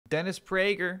Dennis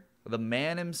Prager, the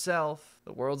man himself,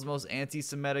 the world's most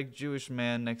anti-Semitic Jewish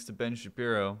man next to Ben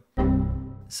Shapiro.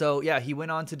 So yeah, he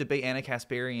went on to debate Anna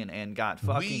Kasparian and got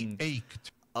fucking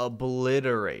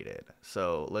obliterated.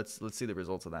 So let's see the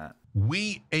results of that.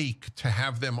 We ache to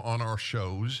have them on our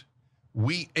shows.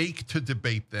 We ache to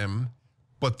debate them,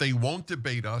 but they won't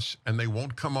debate us, and they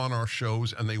won't come on our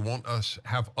shows, and they won't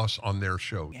have us on their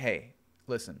shows. Hey,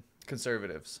 listen,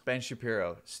 conservatives, Ben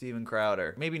Shapiro, Steven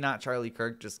Crowder, maybe not Charlie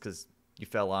Kirk just because you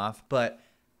fell off, but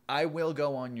I will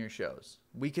go on your shows.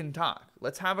 We can talk.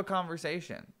 Let's have a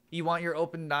conversation. You want your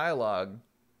open dialogue?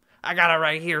 I got it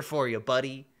right here for you,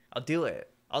 buddy. I'll do it.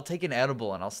 I'll take an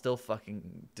edible and I'll still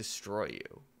fucking destroy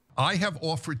you. I have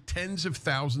offered tens of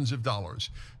thousands of dollars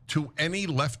to any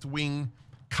left-wing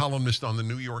columnist on the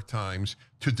New York Times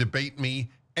to debate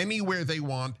me anywhere they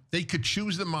want. They could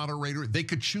choose the moderator. They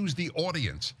could choose the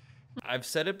audience. I've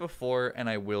said it before and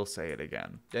I will say it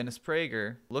again. Dennis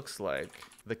Prager looks like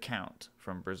the Count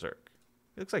from Berserk.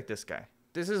 He looks like this guy.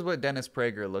 This is what Dennis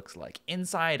Prager looks like,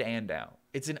 inside and out.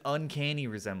 It's an uncanny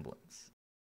resemblance.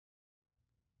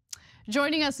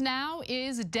 Joining us now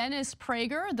is Dennis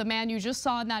Prager, the man you just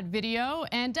saw in that video.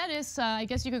 And Dennis, I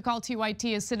guess you could call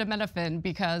TYT acetaminophen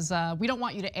because we don't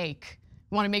want you to ache.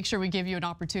 We want to make sure we give you an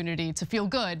opportunity to feel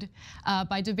good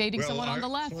by debating someone on the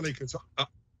left. Funny, 'cause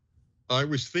I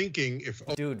was thinking if...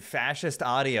 Dude, fascist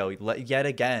audio yet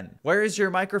again. Where is your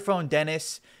microphone,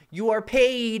 Dennis? You are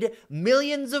paid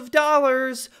millions of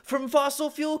dollars from fossil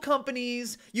fuel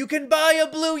companies. You can buy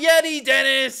a Blue Yeti,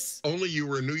 Dennis. Only you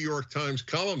were a New York Times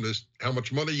columnist, how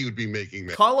much money you'd be making,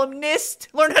 man. Columnist?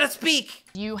 Learn how to speak.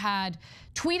 You had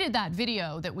tweeted that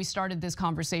video that we started this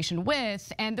conversation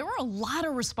with, and there were a lot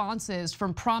of responses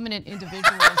from prominent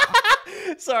individuals.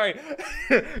 Sorry,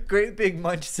 Great Big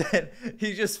Munch said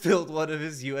he just filled one of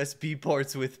his USB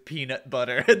ports with peanut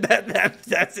butter.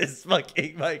 That's his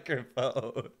fucking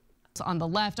microphone. On the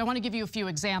left, I want to give you a few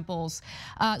examples,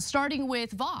 starting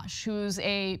with Vosh, who's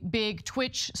a big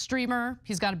Twitch streamer.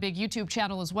 He's got a big YouTube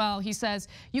channel as well. He says,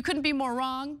 "You couldn't be more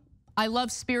wrong. I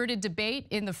love spirited debate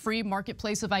in the free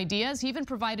marketplace of ideas." He even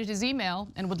provided his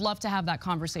email and would love to have that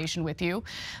conversation with you.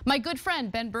 My good friend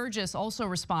Ben Burgess also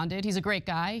responded. He's a great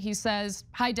guy. He says,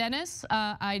 "Hi Dennis,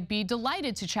 I'd be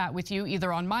delighted to chat with you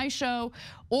either on my show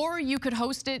or you could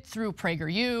host it through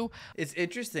PragerU." It's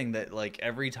interesting that like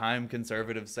every time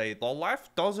conservatives say the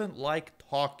left doesn't like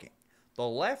talking, the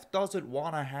left doesn't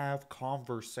want to have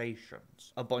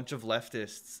conversations, a bunch of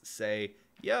leftists say,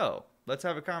 yo, let's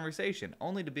have a conversation,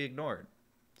 only to be ignored.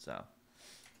 So,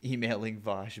 emailing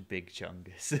Vosh Big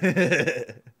Chungus.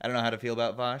 I don't know how to feel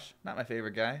about Vosh. Not my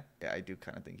favorite guy. Yeah, I do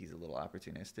kind of think he's a little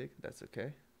opportunistic. That's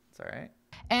okay. It's all right.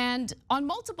 And on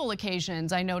multiple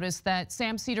occasions, I noticed that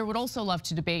Sam Seder would also love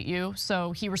to debate you.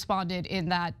 So he responded in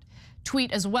that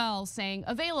tweet as well, saying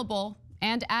available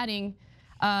and adding,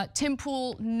 Tim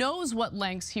Pool knows what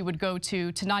lengths he would go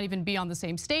to not even be on the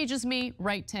same stage as me,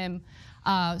 right, Tim?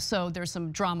 So there's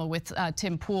some drama with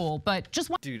Tim Pool, but just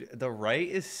dude, the right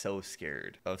is so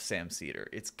scared of Sam Seder.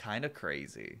 It's kind of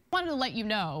crazy. Wanted to let you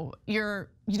know you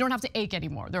don't have to ache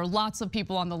anymore. There are lots of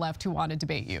people on the left who want to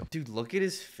debate you. Dude, look at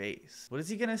his face. What is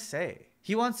he gonna say?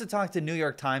 He wants to talk to New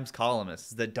York Times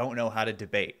columnists that don't know how to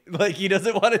debate. Like he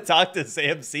doesn't want to talk to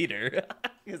Sam Seder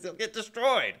because he'll get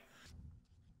destroyed.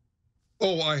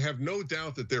 Oh, I have no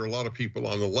doubt that there are a lot of people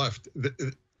on the left.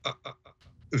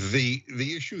 The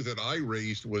issue that I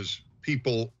raised was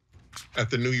people at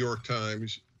the New York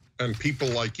Times and people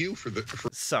like you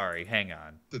Sorry, hang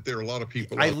on. That there are a lot of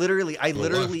people. I literally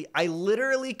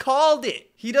called it.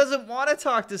 He doesn't want to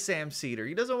talk to Sam Seder.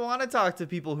 He doesn't want to talk to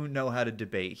people who know how to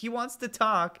debate. He wants to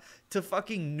talk to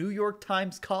fucking New York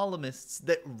Times columnists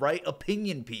that write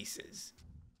opinion pieces.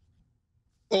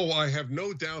 Oh, I have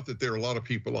no doubt that there are a lot of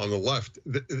people on the left.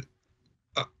 Dude,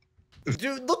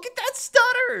 look at that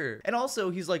stutter. And also,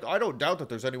 he's like, I don't doubt that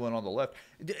there's anyone on the left.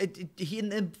 He, in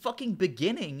the fucking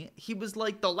beginning, he was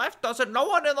like, the left doesn't, no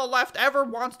one in the left ever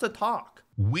wants to talk.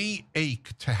 We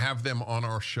ache to have them on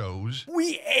our shows.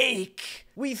 We ache.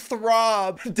 We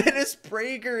throb. Dennis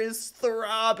Prager is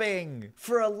throbbing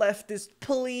for a leftist,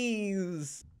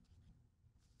 please.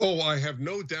 Oh, I have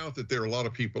no doubt that there are a lot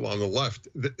of people on the left.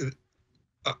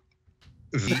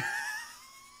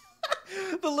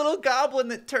 The little goblin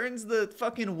that turns the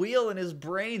fucking wheel in his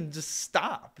brain just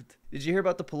stopped. Did you hear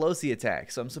about the Pelosi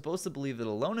attack? So I'm supposed to believe that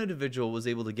a lone individual was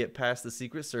able to get past the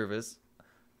Secret Service.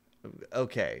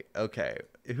 Okay.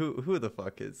 Who the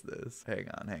fuck is this? Hang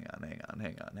on.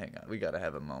 We gotta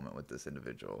have a moment with this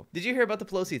individual. Did you hear about the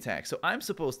Pelosi attack? So I'm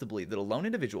supposed to believe that a lone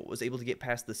individual was able to get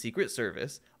past the Secret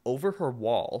Service, over her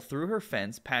wall, through her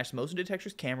fence, past motion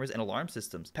detectors, cameras, and alarm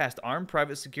systems, past armed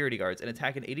private security guards, and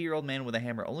attack an 80-year-old man with a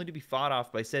hammer, only to be fought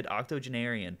off by said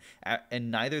octogenarian,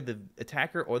 and neither the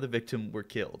attacker or the victim were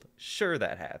killed. Sure,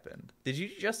 that happened. Did you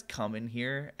just come in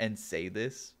here and say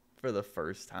this for the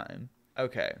first time?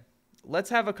 Okay.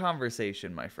 Let's have a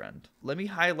conversation, my friend. Let me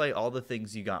highlight all the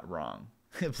things you got wrong.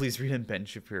 Please read in Ben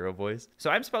Shapiro voice.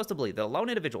 So I'm supposed to believe that a lone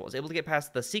individual was able to get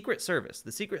past the Secret Service.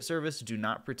 The Secret Service do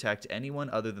not protect anyone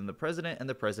other than the president and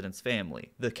the president's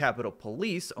family. The Capitol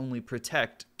Police only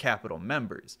protect Capitol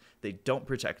members. They don't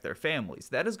protect their families.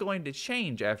 That is going to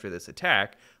change after this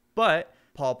attack, but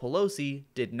Paul Pelosi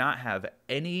did not have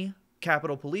any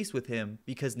Capitol Police with him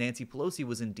because Nancy Pelosi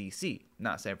was in DC,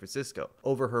 not San Francisco.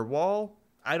 Over her wall,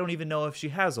 I don't even know if she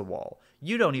has a wall.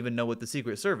 You don't even know what the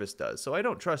Secret Service does, so I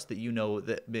don't trust that you know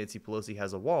that Nancy Pelosi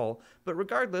has a wall. But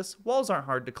regardless, walls aren't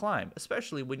hard to climb,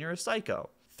 especially when you're a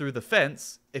psycho. Through the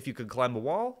fence, if you could climb a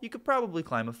wall, you could probably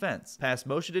climb a fence. Past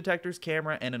motion detectors,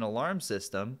 camera, and an alarm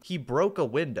system, he broke a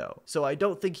window, so I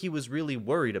don't think he was really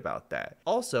worried about that.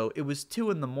 Also, it was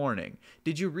 2 in the morning.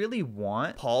 Did you really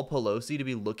want Paul Pelosi to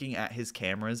be looking at his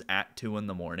cameras at 2 in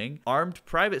the morning? Armed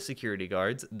private security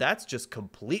guards, that's just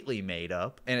completely made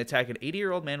up. And attack an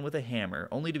 80-year-old man with a hammer,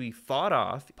 only to be fought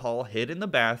off. Paul hid in the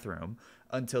bathroom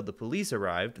until the police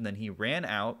arrived, and then he ran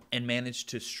out and managed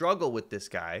to struggle with this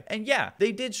guy. And yeah,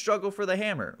 they did struggle for the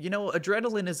hammer. You know,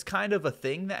 adrenaline is kind of a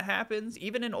thing that happens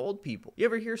even in old people. You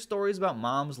ever hear stories about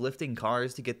moms lifting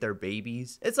cars to get their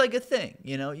babies? It's like a thing,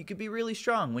 you know, you could be really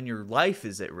strong when your life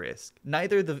is at risk.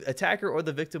 Neither the attacker or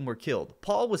the victim were killed.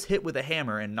 Paul was hit with a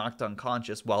hammer and knocked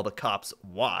unconscious while the cops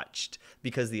watched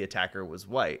because the attacker was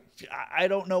white. I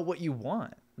don't know what you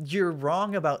want. You're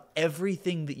wrong about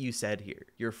everything that you said here.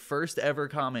 Your first ever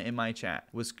comment in my chat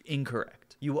was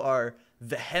incorrect. You are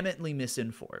vehemently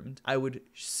misinformed. I would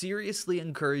seriously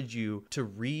encourage you to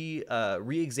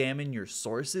re-examine your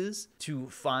sources, to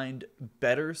find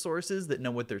better sources that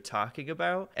know what they're talking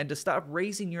about, and to stop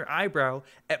raising your eyebrow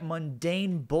at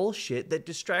mundane bullshit that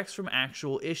distracts from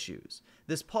actual issues.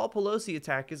 This Paul Pelosi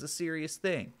attack is a serious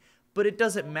thing, but it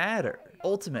doesn't matter,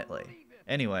 ultimately.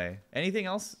 Anyway, anything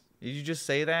else? Did you just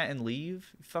say that and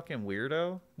leave? You fucking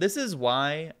weirdo. This is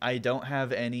why I don't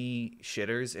have any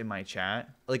shitters in my chat.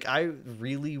 Like, I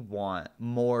really want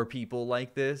more people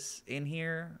like this in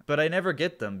here, but I never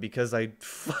get them because I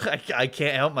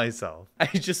can't help myself. I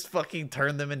just fucking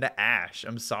turn them into ash.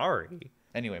 I'm sorry.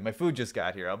 Anyway, my food just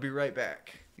got here. I'll be right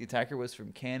back. The attacker was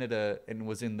from Canada and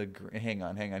was in the... Hang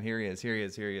on. Here he is. The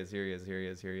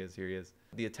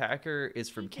attacker is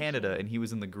from Canada, and he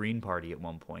was in the Green Party at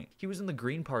one point. He was in the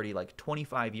Green Party like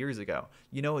 25 years ago.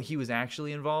 You know what he was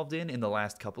actually involved in the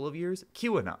last couple of years?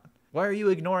 QAnon. Why are you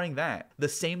ignoring that? The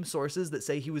same sources that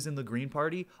say he was in the Green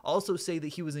Party also say that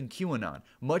he was in QAnon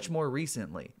much more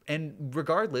recently. And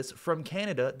regardless, from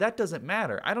Canada, that doesn't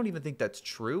matter. I don't even think that's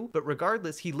true. But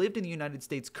regardless, he lived in the United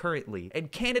States currently.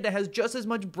 And Canada has just as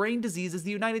much brain disease as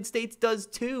the United States does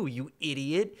too, you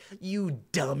idiot. You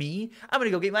dummy. I'm gonna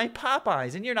go get my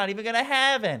Popeyes and you're not even gonna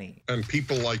have any. And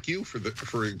people like you,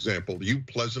 for example, you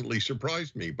pleasantly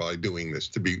surprised me by doing this,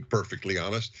 to be perfectly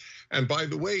honest. And by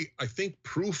the way, I think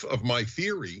proof of my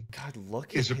theory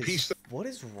is a piece that... What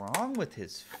is wrong with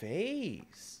his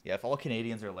face? Yeah, if all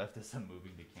Canadians are leftists, I'm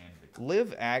moving to Canada.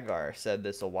 Liv Agar said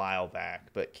this a while back,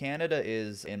 but Canada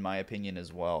is, in my opinion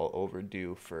as well,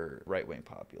 overdue for right-wing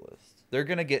populists. They're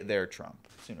going to get their Trump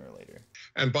sooner or later.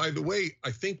 And by the way,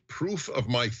 I think proof of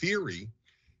my theory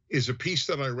is a piece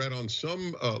that I read on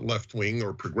some left-wing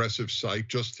or progressive site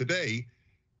just today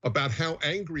about how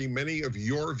angry many of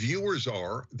your viewers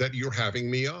are that you're having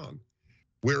me on.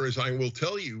 Whereas I will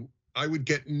tell you, I would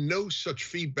get no such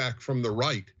feedback from the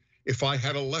right if I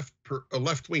had a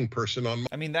left-wing person on my...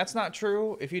 I mean, that's not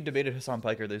true. If you debated Hassan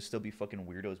Piker, there'd still be fucking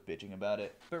weirdos bitching about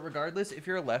it. But regardless, if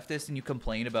you're a leftist and you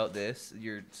complain about this,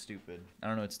 you're stupid. I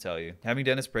don't know what to tell you. Having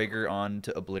Dennis Prager on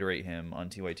to obliterate him on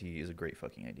TYT is a great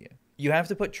fucking idea. You have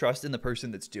to put trust in the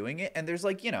person that's doing it. And there's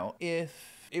like, you know,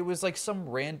 if it was like some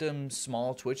random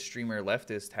small Twitch streamer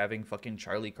leftist having fucking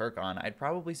Charlie Kirk on, I'd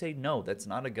probably say, no, that's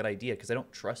not a good idea because I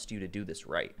don't trust you to do this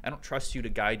right. I don't trust you to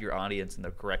guide your audience in the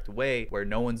correct way where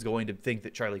no one's going to think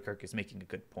that Charlie Kirk is making a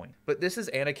good point. But this is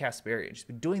Anna Kasparian. She's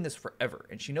been doing this forever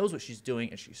and she knows what she's doing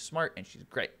and she's smart and she's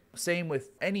great. Same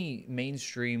with any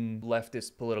mainstream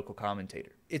leftist political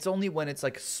commentator. It's only when it's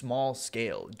like small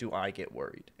scale do I get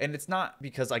worried. And it's not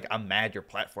because like I'm mad you're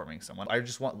platforming someone. I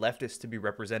just want leftists to be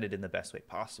represented in the best way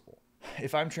possible.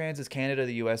 If I'm trans, is Canada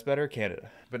the US better? Canada,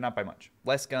 but not by much.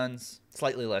 Less guns,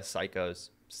 slightly less psychos,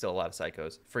 still a lot of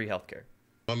psychos, free healthcare.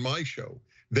 On my show,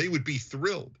 they would be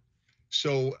thrilled.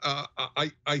 So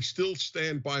I still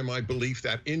stand by my belief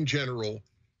that in general,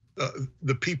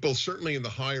 the people certainly in the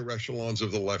higher echelons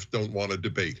of the left don't want to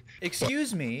debate.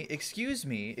 Excuse me,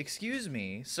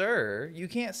 sir, you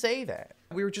can't say that.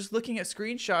 We were just looking at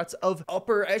screenshots of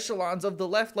upper echelons of the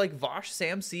left like Vosh,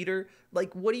 Sam Cedar.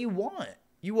 Like, what do you want?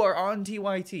 You are on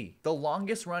TYT, the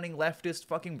longest running leftist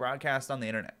fucking broadcast on the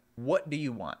internet. What do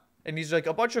you want? And he's like,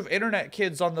 a bunch of internet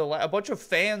kids on the left, a bunch of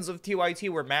fans of TYT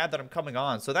were mad that I'm coming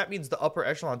on. So that means the upper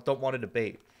echelons don't want to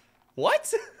debate.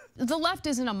 What? The left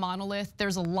isn't a monolith.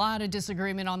 There's a lot of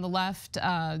disagreement on the left.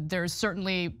 There's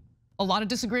certainly a lot of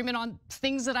disagreement on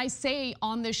things that I say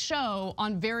on this show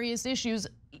on various issues,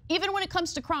 even when it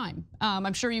comes to crime.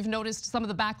 I'm sure you've noticed some of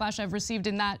the backlash I've received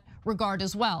in that regard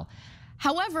as well.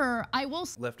 However, I will...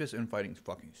 Leftist infighting is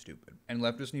fucking stupid. And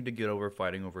leftists need to get over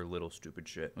fighting over little stupid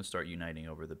shit and start uniting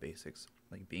over the basics.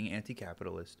 Like being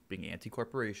anti-capitalist, being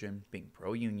anti-corporation, being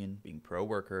pro-union, being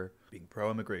pro-worker, being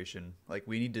pro-immigration. Like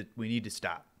we need to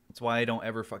stop. That's why I don't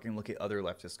ever fucking look at other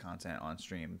leftist content on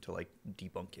stream to like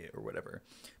debunk it or whatever.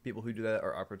 People who do that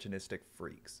are opportunistic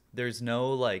freaks. There's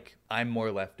no like, I'm more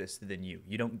leftist than you.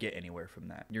 You don't get anywhere from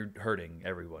that. You're hurting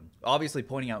everyone. Obviously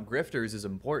pointing out grifters is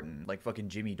important, like fucking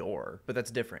Jimmy Dore, but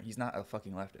that's different. He's not a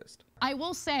fucking leftist. I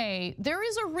will say there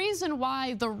is a reason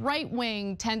why the right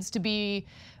wing tends to be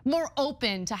more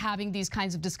open to having these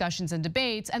kinds of discussions and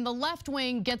debates, and the left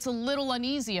wing gets a little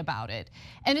uneasy about it.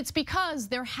 And it's because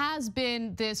there has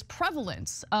been this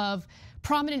prevalence of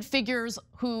prominent figures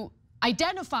who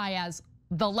identify as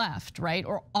the left, right,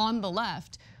 or on the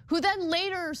left, who then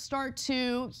later start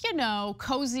to, you know,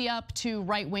 cozy up to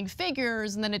right-wing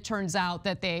figures, and then it turns out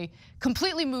that they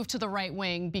completely move to the right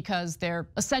wing because they're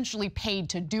essentially paid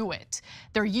to do it.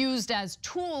 They're used as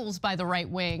tools by the right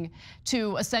wing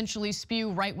to essentially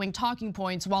spew right-wing talking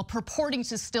points while purporting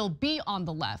to still be on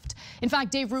the left. In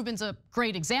fact, Dave Rubin's a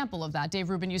great example of that. Dave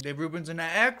Rubin's an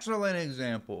excellent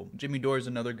example. Jimmy Dore is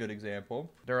another good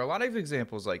example. There are a lot of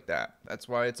examples like that. That's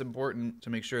why it's important to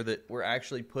make sure that we're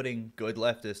actually putting good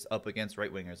leftists up against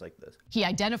right-wingers like this. He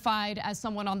identified as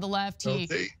someone on the left.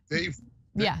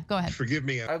 Yeah, go ahead. Forgive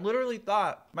me. I literally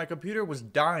thought my computer was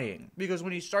dying because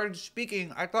when he started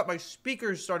speaking, I thought my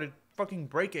speakers started fucking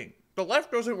breaking. The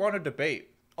left doesn't want to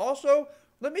debate. Also,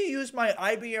 let me use my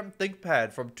IBM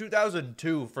ThinkPad from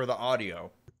 2002 for the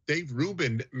audio. Dave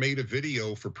Rubin made a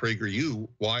video for PragerU,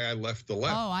 Why I Left the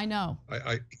Left. Oh, I know.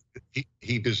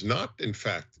 He does not, in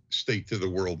fact, state to the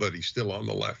world that he's still on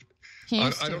the left.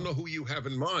 I don't know who you have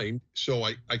in mind, so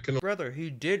I can... Brother, he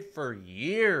did for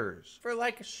years, for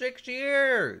like 6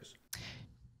 years.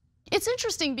 It's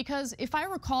interesting because if I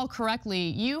recall correctly,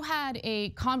 you had a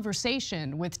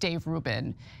conversation with Dave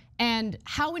Rubin and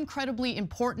how incredibly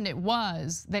important it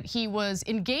was that he was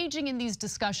engaging in these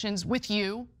discussions with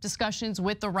you, discussions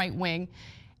with the right wing,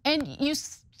 and you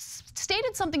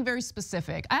stated something very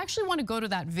specific. I actually want to go to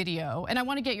that video and I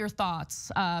want to get your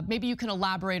thoughts. Maybe you can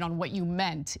elaborate on what you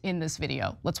meant in this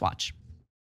video. Let's watch.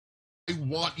 I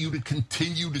want you to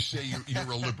continue to say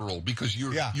you're a liberal because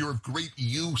you're of great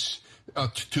use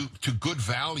to good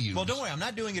values. Well, don't worry, I'm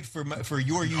not doing it for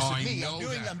your use of me.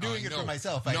 I'm doing it for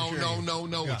myself.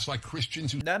 No. It's like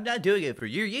Christians who... I'm not doing it for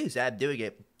your use. I'm doing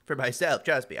it for myself.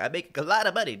 Trust me, I make a lot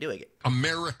of money doing it.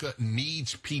 America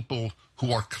needs people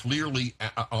who are clearly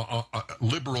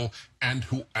liberal and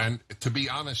to be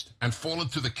honest, and fall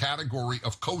into the category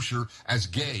of kosher as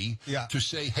gay, to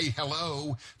say, hey,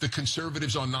 hello, the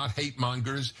conservatives are not hate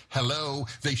mongers. Hello,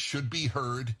 they should be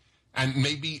heard. And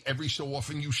maybe every so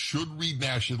often you should read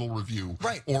National Review,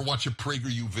 or watch a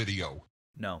PragerU video.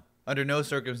 No. Under no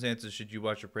circumstances should you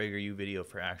watch a PragerU video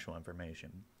for actual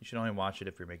information. You should only watch it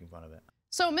if you're making fun of it.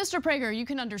 So, Mr. Prager, you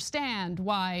can understand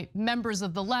why members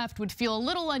of the left would feel a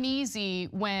little uneasy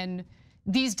when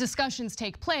these discussions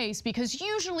take place, because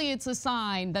usually it's a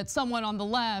sign that someone on the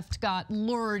left got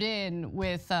lured in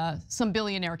with some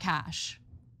billionaire cash,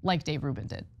 like Dave Rubin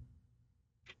did.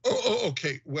 Oh,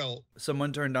 okay, well.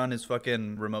 Someone turned on his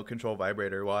fucking remote control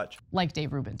vibrator watch. Like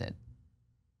Dave Rubin did.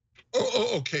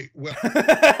 Oh, okay, well.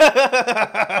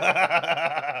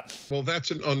 Well,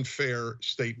 that's an unfair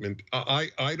statement.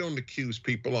 I don't accuse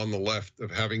people on the left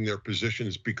of having their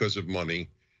positions because of money.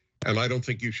 And I don't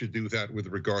think you should do that with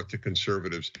regard to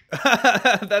conservatives.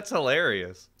 That's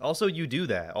hilarious. Also, you do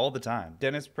that all the time.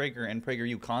 Dennis Prager and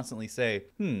PragerU constantly say,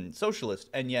 socialist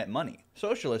and yet money.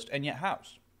 Socialist and yet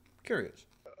house. Curious.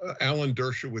 Alan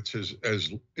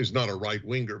Dershowitz is not a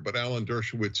right-winger, but Alan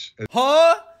Dershowitz...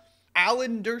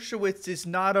 Alan Dershowitz is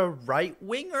not a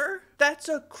right-winger? That's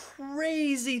a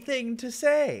crazy thing to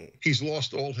say. He's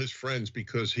lost all his friends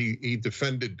because he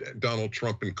defended Donald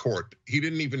Trump in court. He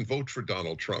didn't even vote for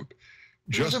Donald Trump.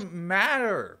 Doesn't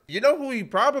matter. You know who he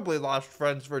probably lost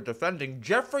friends for defending?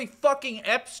 Jeffrey fucking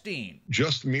Epstein.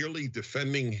 Just merely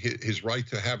defending his right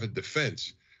to have a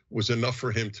defense was enough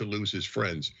for him to lose his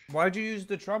friends. Why'd you use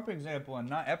the Trump example and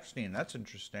not Epstein? That's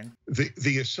interesting.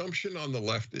 The assumption on the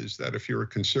left is that if you're a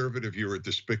conservative, you're a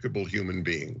despicable human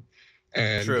being.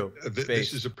 And True.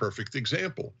 This is a perfect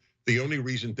example. The only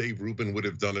reason Dave Rubin would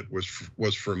have done it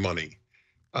was for money.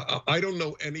 I don't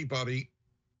know anybody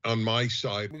on my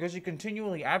side. Because he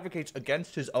continually advocates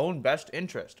against his own best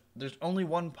interest. There's only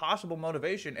one possible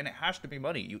motivation, and it has to be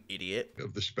money, you idiot.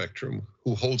 Of the spectrum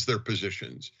who holds their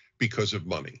positions because of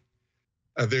money.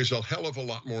 There's a hell of a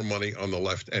lot more money on the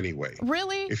left anyway.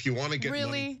 Really? If you want to get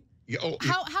money. Yeah,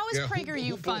 how is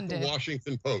PragerU funded? The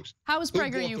Washington Post. How is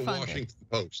PragerU the funded? Washington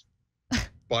Post.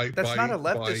 That's not a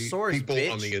leftist source, people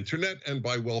bitch. On the internet and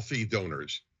by wealthy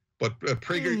donors. But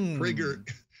PragerU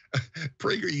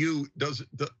does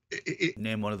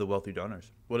Name one of the wealthy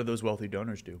donors. What do those wealthy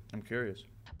donors do? I'm curious.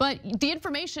 But the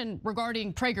information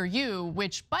regarding PragerU,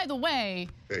 which, by the way,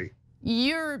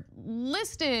 you're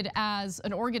listed as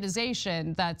an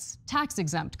organization that's tax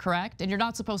exempt, correct? And you're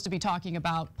not supposed to be talking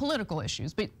about political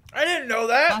issues. But I didn't know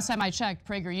that. Last time I checked,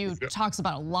 PragerU talks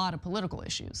about a lot of political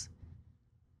issues.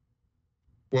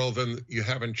 Well, then you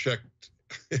haven't checked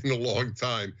in a long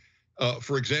time.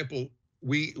 For example,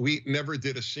 we never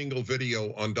did a single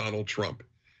video on Donald Trump.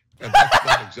 And that's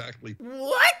not exactly.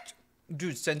 What?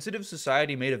 Dude, Sensitive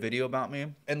Society made a video about me.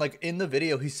 And like in the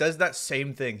video, he says that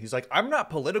same thing. He's like, I'm not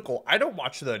political. I don't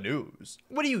watch the news.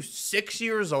 What are you, 6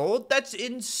 years old? That's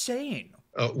insane.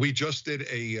 We just did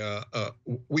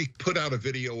we put out a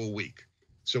video a week.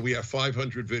 So we have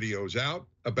 500 videos out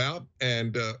about,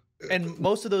 and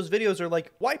most of those videos are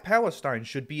like, why Palestine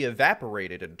should be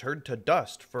evaporated and turned to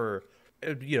dust for,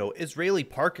 Israeli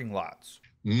parking lots.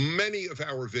 Many of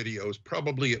our videos,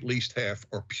 probably at least half,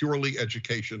 are purely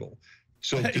educational.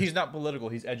 So he's not political,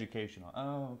 he's educational.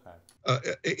 Oh,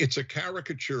 okay. It's a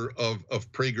caricature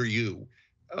of PragerU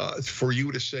for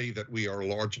you to say that we are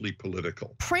largely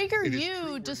political.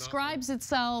 PragerU describes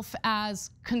itself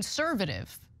as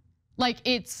conservative. Like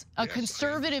it's a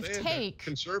conservative take,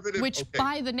 which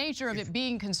by the nature of it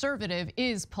being conservative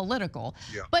is political.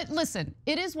 Yeah. But listen,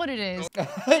 it is what it is.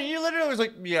 You literally was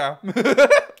like, yeah.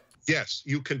 Yes,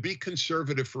 you can be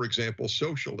conservative, for example,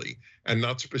 socially, and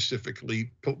not specifically.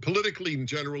 Politically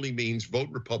generally means vote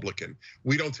Republican.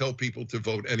 We don't tell people to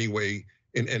vote anyway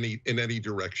in any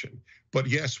direction. But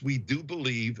yes, we do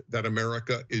believe that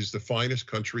America is the finest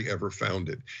country ever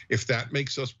founded. If that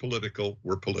makes us political,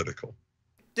 we're political.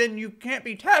 Then you can't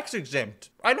be tax exempt.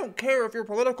 I don't care if you're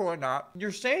political or not.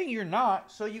 You're saying you're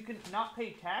not, so you can not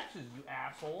pay taxes, you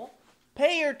asshole.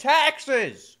 Pay your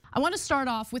taxes. I want to start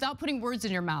off without putting words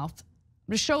in your mouth.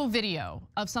 I'm going to show a video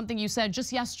of something you said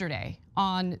just yesterday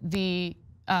on the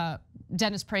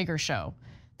Dennis Prager show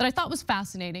that I thought was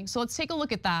fascinating. So let's take a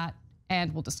look at that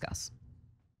and we'll discuss.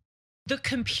 The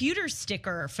computer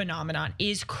sticker phenomenon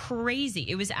is crazy.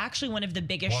 It was actually one of the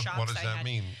biggest shocks I had. What does that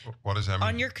mean? What does that mean?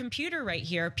 On your computer right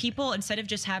here, people, instead of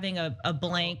just having a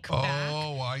blank back.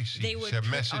 Oh, I see. They would have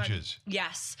messages.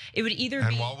 Yes. It would either be.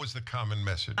 And what was the common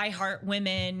message? I heart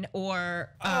women,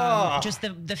 or just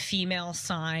the female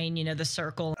sign, the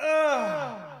circle.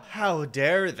 How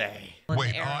dare they?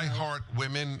 Wait, I heart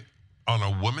women on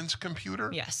a woman's computer?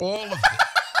 Yes. All of it.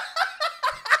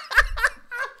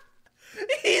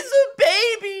 He's a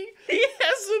baby. He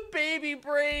has a baby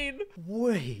brain.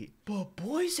 Wait, but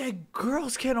boys and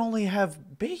girls can only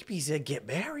have babies and get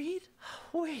married?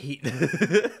 Wait.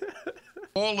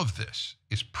 All of this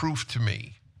is proof to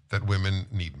me that women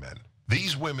need men.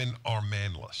 These women are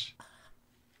manless.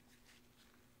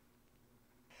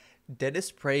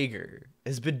 Dennis Prager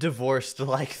has been divorced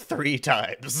like 3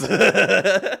 times.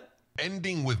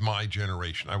 Ending with my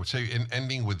generation, I would say,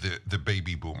 ending with the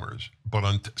baby boomers, but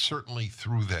certainly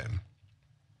through then,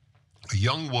 a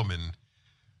young woman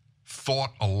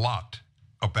thought a lot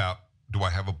about, do I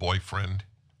have a boyfriend?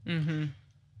 Mm-hmm.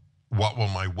 What will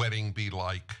my wedding be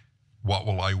like? What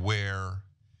will I wear?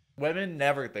 Women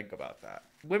never think about that.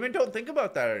 Women don't think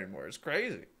about that anymore. It's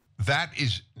crazy. That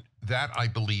I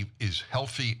believe is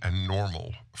healthy and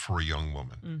normal for a young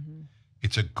woman. Mm-hmm.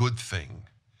 It's a good thing.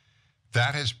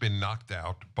 That has been knocked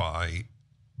out by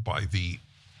the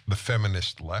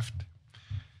feminist left.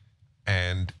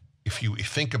 And if you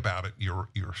think about it,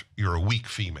 you're a weak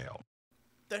female.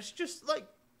 That's just like,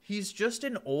 he's just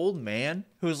an old man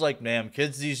who's like, damn,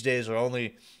 kids these days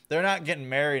they're not getting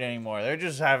married anymore. They're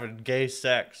just having gay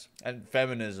sex and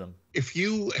feminism. If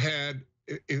you had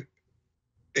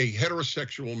a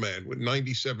heterosexual man, with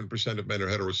 97% of men are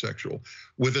heterosexual,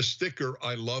 with a sticker,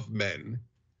 I love men,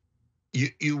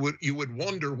 you would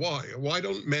wonder why. Why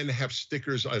don't men have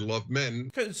stickers, I love men?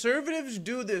 Conservatives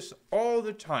do this all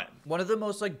the time. One of the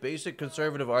most like basic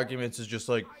conservative arguments is just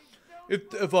like,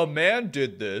 if a man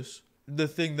did this, the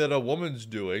thing that a woman's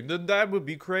doing, then that would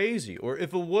be crazy. Or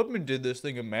if a woman did this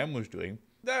thing a man was doing,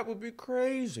 that would be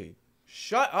crazy.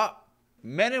 Shut up.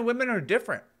 Men and women are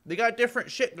different. They got different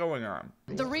shit going on.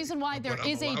 The reason why there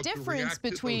is a difference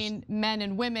between men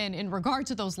and women in regard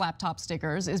to those laptop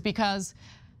stickers is because,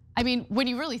 I mean, when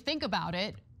you really think about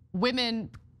it,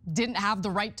 women didn't have the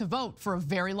right to vote for a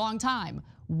very long time.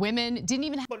 Women didn't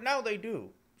even have. But now they do.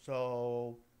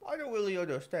 So I don't really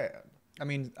understand. I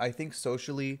mean, I think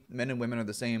socially, men and women are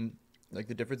the same. Like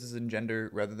the differences in gender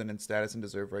rather than in status and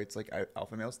deserve rights like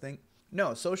alpha males think.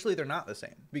 No, socially they're not the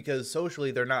same because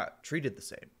socially they're not treated the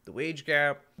same. The wage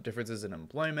gap, differences in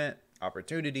employment,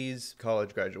 opportunities,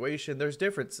 college graduation, there's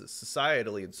differences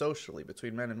societally and socially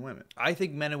between men and women. I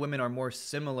think men and women are more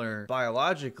similar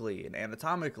biologically and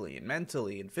anatomically and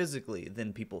mentally and physically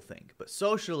than people think, but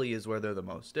socially is where they're the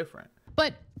most different.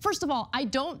 But first of all, I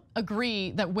don't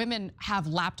agree that women have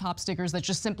laptop stickers that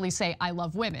just simply say, I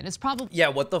love women. It's probably. Yeah,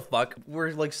 what the fuck?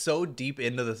 We're like so deep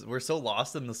into this. We're so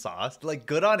lost in the sauce. Like,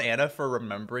 good on Anna for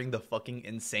remembering the fucking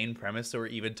insane premise that we're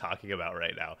even talking about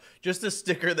right now. Just a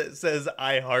sticker that says,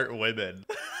 I heart women.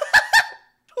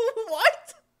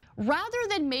 What? Rather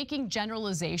than making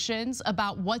generalizations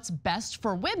about what's best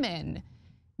for women,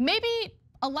 maybe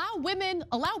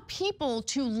allow people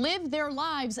to live their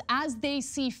lives as they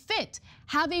see fit,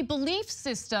 have a belief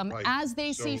system as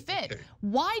they see fit. Okay.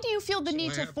 Why do you feel the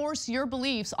need to force your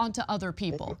beliefs onto other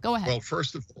people? Go ahead. Well,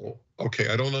 first of all, okay,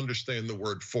 I don't understand the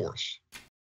word force.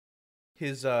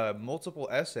 His multiple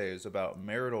essays about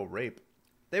marital rape,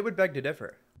 they would beg to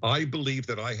differ. I believe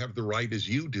that I have the right, as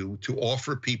you do, to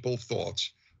offer people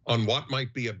thoughts on what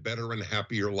might be a better and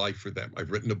happier life for them. I've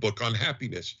written a book on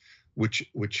happiness, which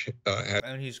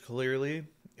and he's clearly,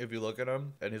 if you look at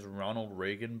him and his Ronald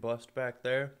Reagan bust back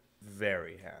there,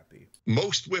 very happy.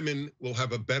 Most women will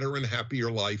have a better and happier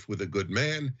life with a good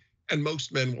man, and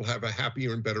most men will have a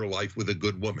happier and better life with a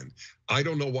good woman. I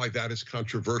don't know why that is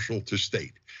controversial to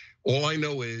state. All I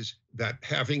know is that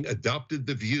having adopted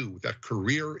the view that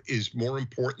career is more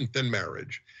important than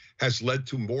marriage has led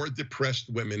to more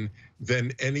depressed women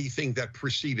than anything that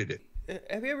preceded it.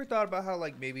 Have you ever thought about how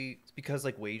like maybe it's because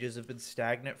like wages have been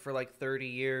stagnant for like 30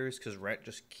 years because rent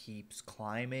just keeps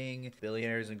climbing?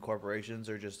 Billionaires and corporations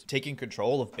are just taking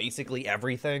control of basically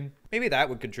everything. Maybe that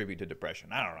would contribute to depression.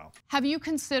 I don't know. Have you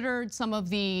considered some of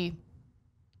the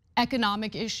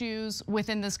economic issues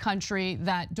within this country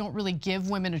that don't really give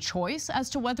women a choice as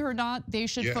to whether or not they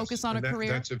should focus on a career?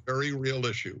 That's a very real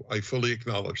issue. I fully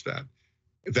acknowledge that.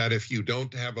 That if you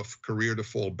don't have a career to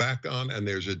fall back on and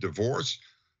there's a divorce,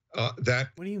 that.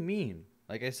 What do you mean?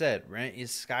 Like I said, rent is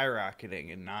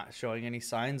skyrocketing and not showing any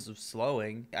signs of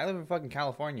slowing. I live in fucking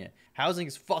California. Housing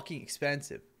is fucking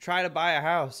expensive. Try to buy a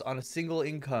house on a single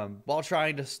income while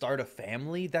trying to start a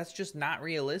family. That's just not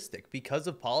realistic because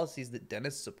of policies that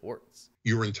Dennis supports.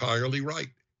 You're entirely right.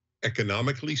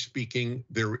 Economically speaking,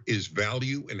 there is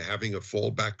value in having a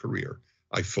fallback career.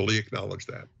 I fully acknowledge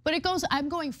that. But I'm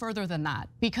going further than that,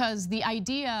 because the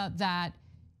idea that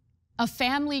a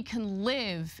family can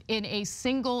live in a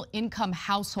single income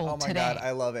household today. Oh my God,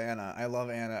 I love Anna. I love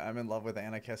Anna. I'm in love with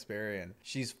Anna Kasparian.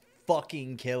 She's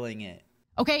fucking killing it.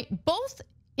 Okay, both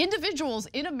individuals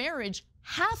in a marriage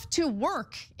have to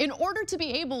work in order to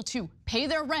be able to pay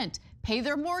their rent, pay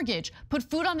their mortgage, put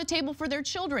food on the table for their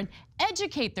children,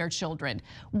 educate their children.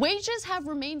 Wages have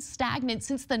remained stagnant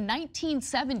since the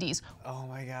 1970s. Oh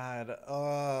my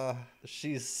God,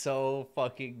 she's so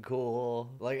fucking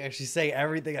cool. Like, she's saying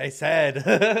everything I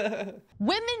said.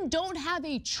 Women don't have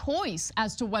a choice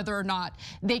as to whether or not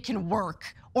they can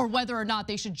work or whether or not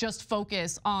they should just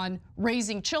focus on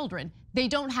raising children. They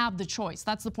don't have the choice.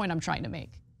 That's the point I'm trying to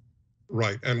make.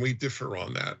 Right, and we differ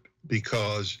on that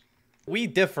because we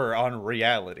differ on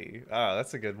reality. Oh,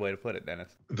 that's a good way to put it,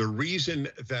 Dennis. The reason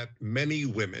that many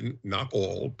women, not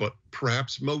all, but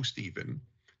perhaps most even,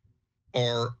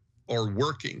 are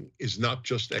working is not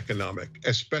just economic,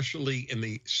 especially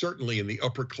certainly in the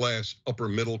upper class, upper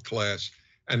middle class,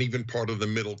 and even part of the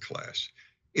middle class.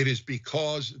 It is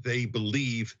because they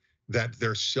believe that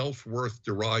their self-worth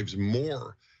derives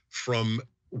more from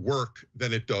work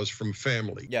than it does from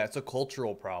family. Yeah, it's a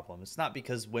cultural problem. It's not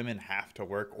because women have to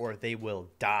work or they will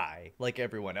die like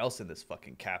everyone else in this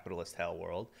fucking capitalist hell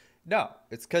world. No,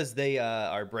 it's because they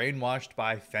are brainwashed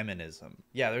by feminism.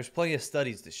 Yeah, there's plenty of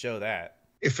studies to show that.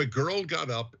 If a girl got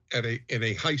up in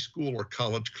a high school or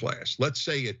college class, let's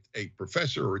say a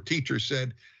professor or a teacher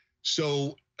said,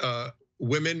 so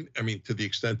women, I mean, to the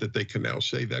extent that they can now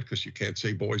say that, because you can't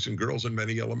say boys and girls in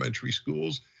many elementary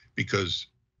schools, because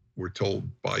we're told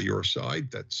by your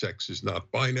side that sex is not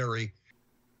binary.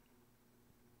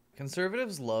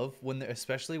 Conservatives love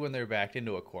especially when they're backed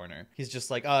into a corner. He's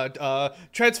just like,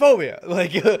 transphobia.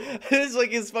 Like, it's like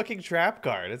his fucking trap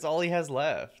card. It's all he has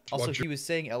left. Also, he was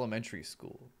saying elementary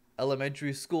school.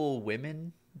 Elementary school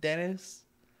women, Dennis?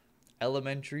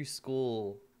 Elementary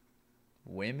school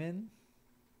women?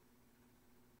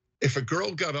 If a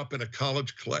girl got up in a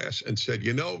college class and said,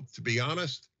 you know, to be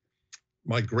honest,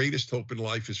 my greatest hope in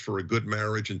life is for a good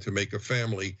marriage and to make a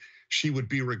family, she would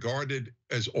be regarded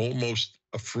as almost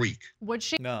a freak. Would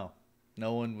she? No,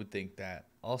 no one would think that.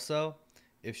 Also,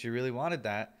 if she really wanted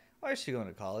that, why is she going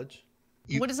to college?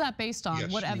 What is that based on?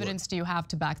 Yes, what evidence do you have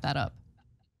to back that up?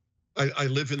 I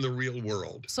live in the real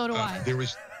world. So do I. There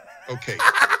is, okay.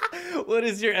 What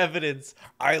is your evidence?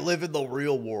 I live in the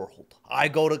real world. I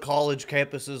go to college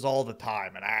campuses all the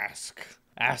time and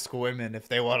ask women if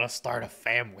they want to start a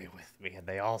family with me, and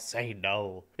they all say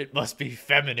no. It must be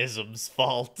feminism's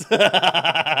fault.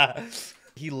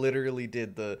 He literally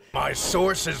did My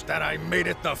source is that I made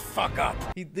it the fuck up.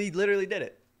 He literally did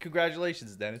it.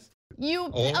 Congratulations, Dennis.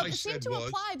 You seem to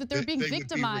imply that they're being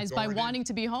victimized by wanting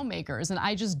to be homemakers, and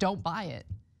I just don't buy it.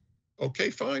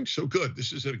 Okay, fine. So good.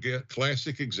 This is a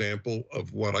classic example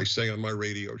of what I say on my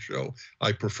radio show.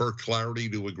 I prefer clarity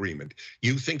to agreement.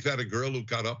 You think that a girl who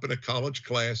got up in a college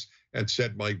class and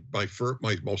said my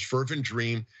most fervent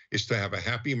dream is to have a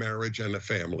happy marriage and a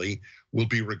family will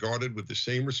be regarded with the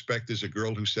same respect as a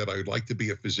girl who said I would like to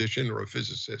be a physician or a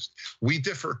physicist? We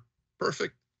differ.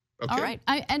 Perfect. Okay. All right.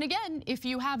 And again, if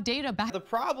you have data back. The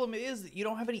problem is that you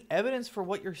don't have any evidence for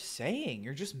what you're saying.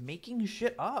 You're just making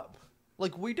shit up.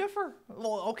 Like, we differ.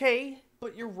 Well, okay,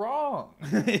 but you're wrong.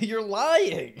 You're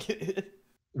lying.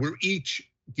 We're each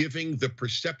giving the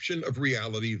perception of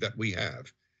reality that we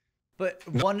have. But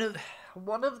one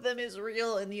of them is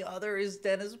real and the other is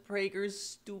Dennis Prager's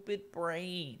stupid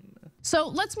brain. So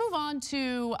let's move on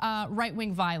to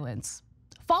right-wing violence.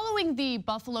 Following the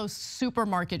Buffalo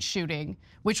supermarket shooting,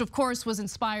 which of course was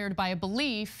inspired by a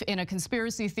belief in a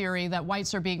conspiracy theory that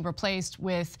whites are being replaced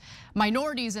with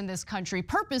minorities in this country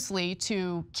purposely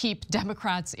to keep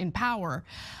Democrats in power,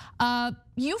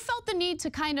 you felt the need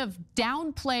to kind of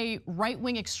downplay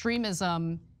right-wing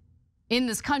extremism in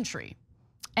this country.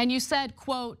 And you said,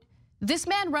 quote, "This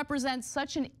man represents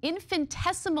such an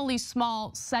infinitesimally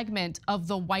small segment of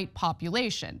the white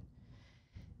population."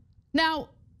 Now,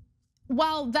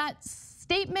 while that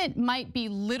statement might be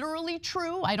literally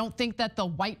true, I don't think that the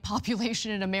white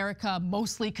population in America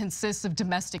mostly consists of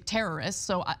domestic terrorists,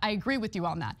 so I agree with you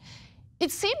on that.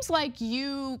 It seems like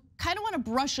you kind of want to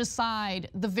brush aside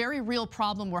the very real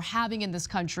problem we're having in this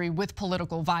country with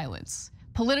political violence,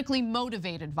 politically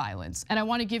motivated violence, and I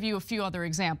want to give you a few other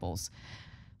examples.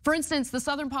 For instance, the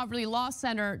Southern Poverty Law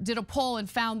Center did a poll and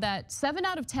found that 7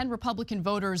 out of 10 Republican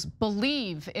voters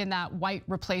believe in that white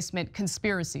replacement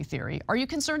conspiracy theory. Are you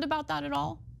concerned about that at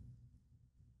all?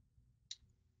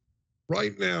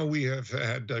 Right now, we have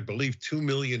had, I believe, 2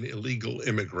 million illegal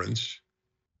immigrants,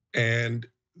 and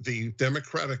the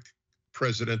Democratic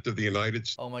president of the United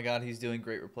States. Oh my God, he's doing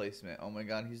great replacement. Oh my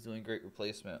God, he's doing great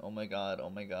replacement. Oh my God,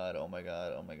 oh my God, oh my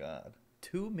God, oh my God.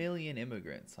 2 million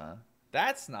immigrants, huh?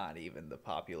 That's not even the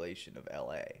population of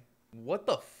LA. What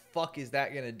the fuck is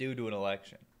that gonna do to an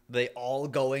election? They all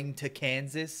going to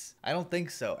Kansas? I don't think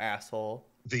so, asshole.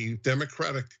 The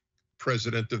Democratic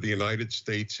president of the United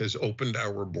States has opened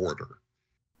our border.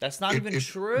 That's not even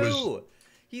true.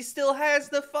 He still has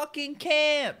the fucking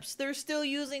camps. They're still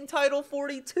using Title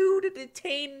 42 to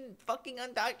detain fucking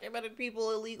undocumented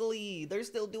people illegally. They're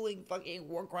still doing fucking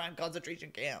war crime concentration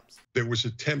camps. There was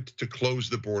an attempt to close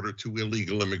the border to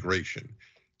illegal immigration.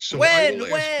 So when was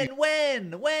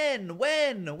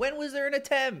there an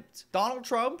attempt? Donald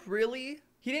Trump, really?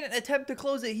 He didn't attempt to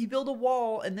close it. He built a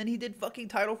wall and then he did fucking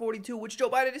Title 42, which Joe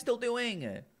Biden is still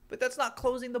doing. But that's not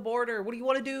closing the border. What do you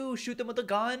want to do? Shoot them with a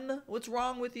gun? What's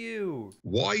wrong with you?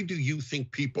 Why do you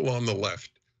think people on the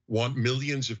left want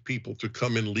millions of people to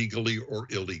come in legally or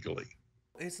illegally?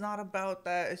 It's not about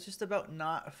that. It's just about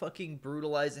not fucking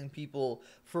brutalizing people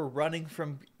for running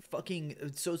from fucking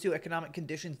socioeconomic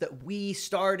conditions that we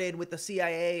started with the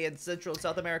CIA in Central and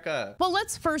South America. Well,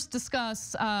 let's first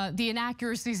discuss the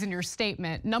inaccuracies in your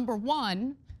statement. Number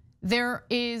one, there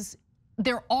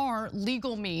are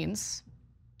legal means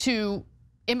to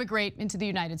immigrate into the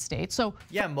United States. So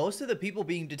yeah, most of the people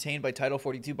being detained by Title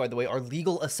 42, by the way, are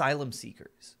legal asylum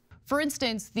seekers. For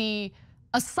instance, the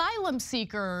asylum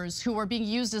seekers who are being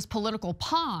used as political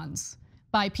pawns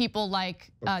by people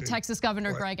like Texas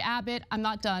Governor Greg Abbott, I'm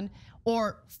not done,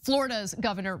 or Florida's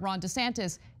Governor Ron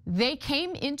DeSantis, they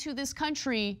came into this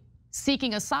country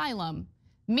seeking asylum,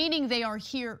 meaning they are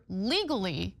here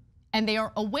legally and they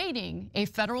are awaiting a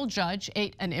federal judge,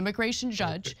 an immigration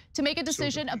judge, to make a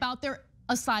decision about their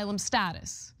asylum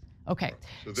status. Okay,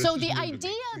 so the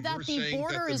idea that the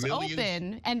border is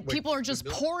open and people are just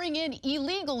pouring in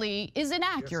illegally is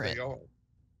inaccurate. Yes, they are.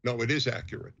 No, it is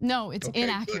accurate. No, it's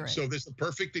inaccurate. Good. So this is a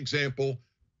perfect example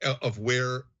of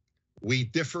where we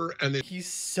differ, and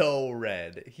he's so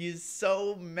red. He's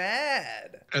so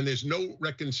mad. And there's no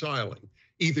reconciling.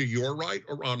 Either you're right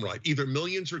or I'm right. Either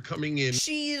millions are coming in.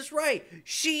 She is right.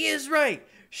 She is right.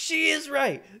 She is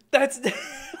right. That's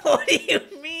what do you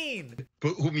mean?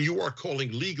 But whom you are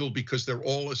calling legal because they're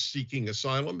all seeking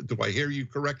asylum. Do I hear you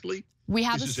correctly? We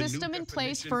have a system in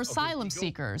place for asylum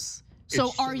seekers.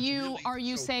 So are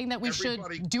you saying that we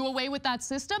should do away with that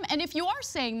system? And if you are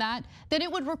saying that, then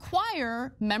it would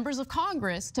require members of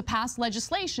Congress to pass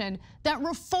legislation that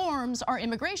reforms our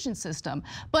immigration system.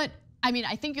 But I mean,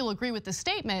 I think you'll agree with the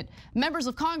statement. Members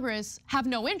of Congress have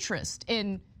no interest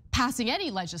in passing any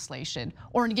legislation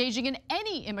or engaging in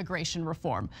any immigration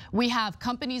reform. We have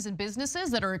companies and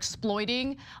businesses that are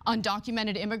exploiting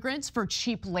undocumented immigrants for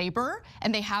cheap labor,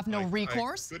 and they have no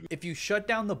recourse. If you shut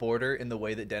down the border in the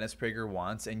way that Dennis Prager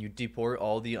wants and you deport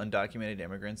all the undocumented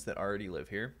immigrants that already live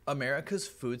here, America's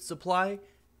food supply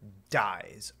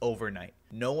dies overnight.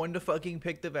 No one to fucking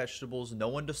pick the vegetables, no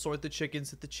one to sort the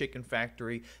chickens at the chicken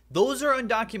factory. Those are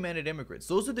undocumented immigrants.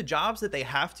 Those are the jobs that they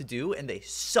have to do, and they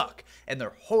suck and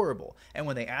they're horrible. And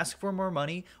when they ask for more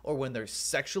money, or when they're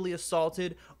sexually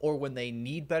assaulted, or when they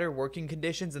need better working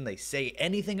conditions and they say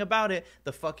anything about it,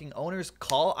 the fucking owners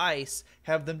call ICE,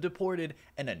 have them deported,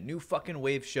 and a new fucking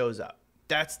wave shows up.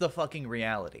 That's the fucking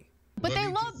reality. But they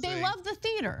love the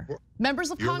theater.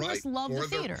 Members of Congress love the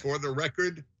theater. For the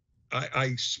record,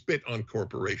 I spit on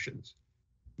corporations.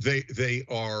 They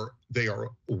are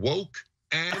woke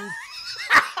and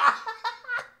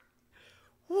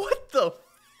what the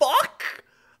fuck?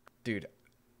 Dude,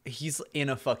 he's in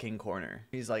a fucking corner.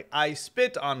 He's like, I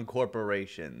spit on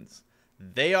corporations.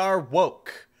 They are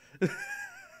woke.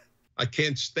 I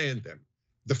can't stand them.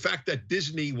 The fact that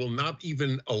Disney will not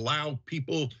even allow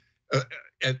people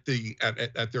at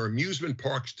their amusement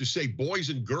parks to say boys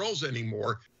and girls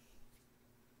anymore.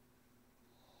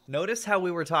 Notice how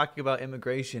we were talking about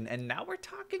immigration and now we're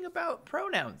talking about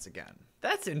pronouns again.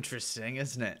 That's interesting,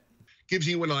 isn't it? Gives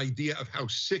you an idea of how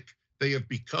sick they have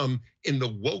become in the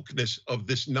wokeness of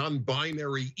this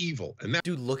non-binary evil. And that,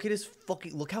 dude, look at his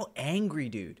fucking, look how angry,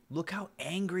 dude. Look how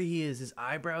angry he is. His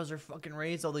eyebrows are fucking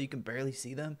raised, although you can barely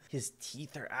see them. His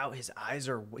teeth are out. His eyes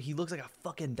are, he looks like a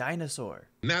fucking dinosaur.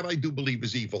 And that I do believe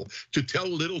is evil. To tell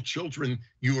little children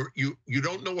you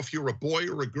don't know if you're a boy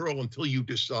or a girl until you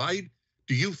decide.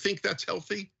 Do you think that's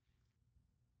healthy?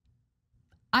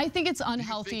 I think it's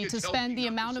unhealthy to spend the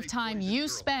amount of time you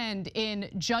spend in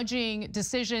judging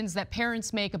decisions that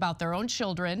parents make about their own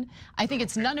children. I think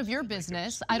it's none of your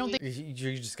business. I don't think you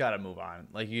just gotta move on.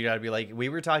 Like, you gotta be like, we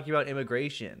were talking about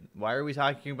immigration. Why are we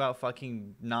talking about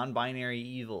fucking non-binary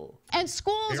evil? And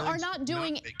schools are not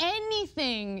doing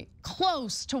anything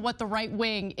close to what the right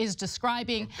wing is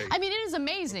describing. I mean, it is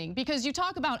amazing because you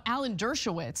talk about Alan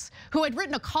Dershowitz, who had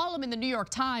written a column in the New York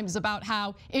Times about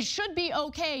how it should be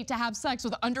okay to have sex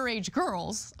with underage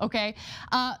girls, okay?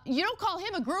 You don't call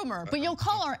him a groomer, but you'll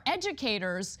call our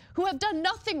educators who have done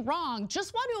nothing wrong,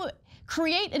 just want to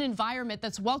create an environment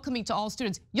that's welcoming to all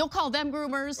students. You'll call them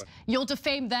groomers, you'll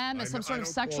defame them as some sort of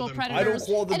sexual predators. I don't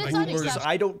call them groomers.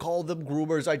 I don't call them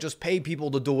groomers. I just pay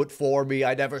people to do it for me.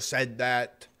 I never said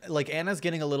that. Like, Anna's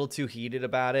getting a little too heated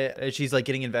about it. She's like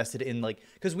getting invested in, like,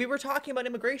 because we were talking about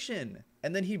immigration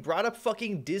and then he brought up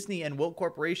fucking Disney and woke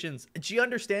corporations and she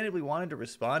understandably wanted to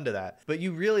respond to that. But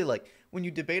you really, like, when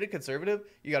you debate a conservative,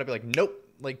 you gotta be like, nope,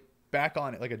 like, back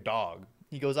on it like a dog.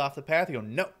 He goes off the path, you go,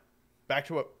 nope, back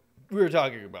to what we were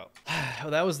talking about. Well,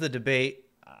 that was the debate.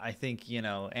 I think, you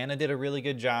know, Anna did a really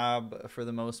good job for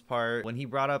the most part. When he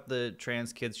brought up the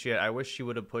trans kids shit, I wish she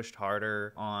would have pushed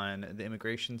harder on the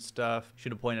immigration stuff.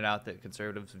 Should have pointed out that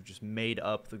conservatives have just made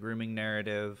up the grooming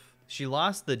narrative. She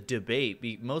lost the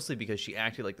debate mostly because she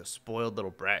acted like the spoiled little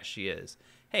brat she is.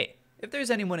 Hey, if there's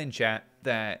anyone in chat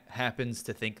that happens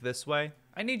to think this way,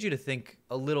 I need you to think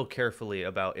a little carefully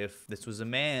about if this was a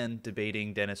man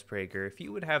debating Dennis Prager, if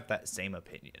you would have that same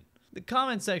opinion. The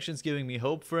comment section's giving me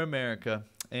hope for America.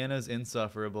 Anna's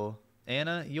insufferable.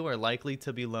 Anna, you are likely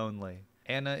to be lonely.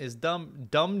 Anna is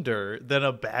dumber than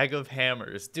a bag of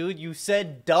hammers. Dude, you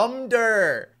said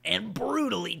dumber! And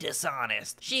brutally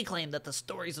dishonest. She claimed that the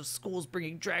stories of schools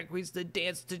bringing drag queens to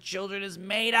dance to children is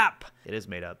made up. It is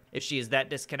made up. If she is that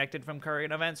disconnected from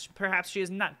current events, perhaps she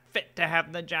is not fit to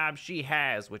have the job she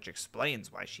has, which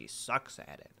explains why she sucks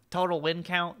at it. Total win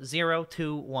count, 0,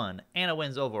 2, 1. Anna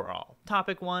wins overall.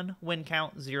 Topic 1, win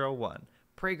count, 0, 1.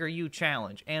 PragerU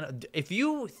challenge. And if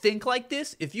you think like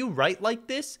this, if you write like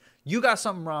this, you got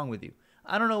something wrong with you.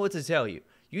 I don't know what to tell you.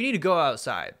 You need to go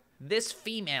outside. This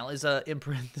female is a, in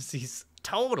parentheses,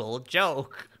 total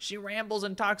joke. She rambles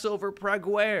and talks over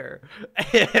Prager.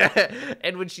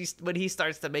 And when he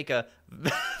starts to make a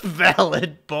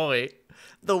valid point,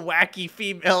 the wacky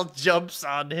female jumps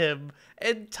on him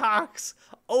and talks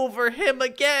over him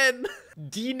again.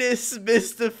 Dennis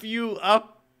missed a few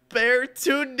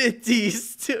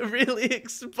opportunities to really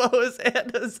expose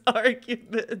Anna's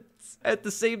arguments. At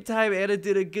the same time, Anna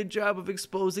did a good job of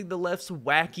exposing the left's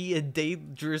wacky and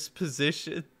dangerous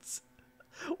positions.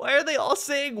 Why are they all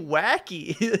saying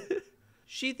wacky?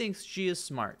 She thinks she is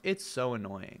smart. It's so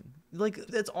annoying. Like,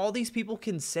 that's all these people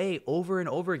can say over and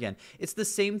over again. It's the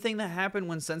same thing that happened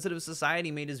when Sensitive Society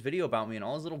made his video about me, and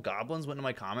all his little goblins went to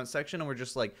my comment section and were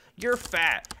just like, you're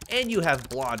fat and you have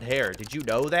blonde hair. Did you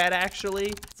know that, actually?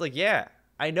 It's like, yeah,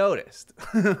 I noticed.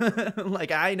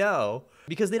 Like, I know.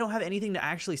 Because they don't have anything to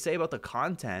actually say about the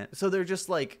content. So they're just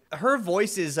like, her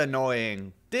voice is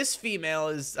annoying. This female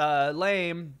is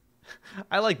lame.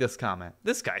 I like this comment.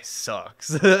 This guy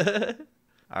sucks.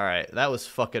 All right, that was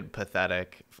fucking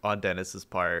pathetic on Dennis's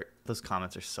part. Those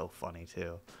comments are so funny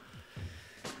too.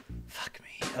 Fuck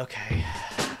me. Okay.